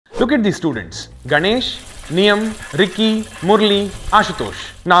Look at these students: Ganesh, Niyam, Ricky, Murli, Ashutosh.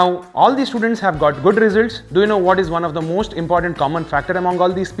 Now, all these students have got good results. Do you know what is one of the most important common factor among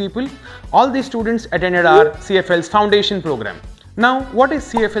all these people? All these students attended our CFAL's foundation program. Now, what is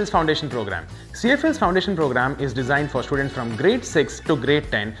CFAL's foundation program? CFAL's foundation program is designed for students from grade 6 to grade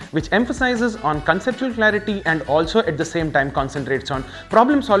 10, which emphasizes on conceptual clarity and also at the same time concentrates on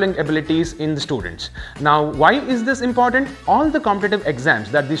problem solving abilities in the students. Now, why is this important? All the competitive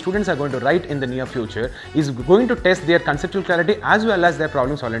exams that the students are going to write in the near future is going to test their conceptual clarity as well as their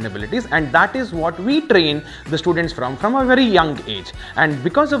problem solving abilities, and that is what we train the students from a very young age. And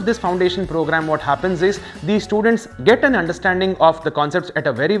because of this foundation program, what happens is the students get an understanding of the concepts at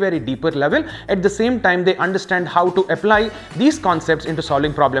a very deeper level. At the same time, they understand how to apply these concepts into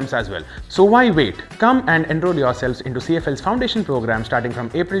solving problems as well. So why wait? Come and enroll yourselves into CFAL's foundation program starting from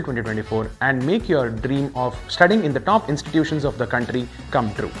April 2024 and make your dream of studying in the top institutions of the country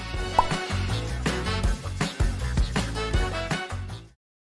come true.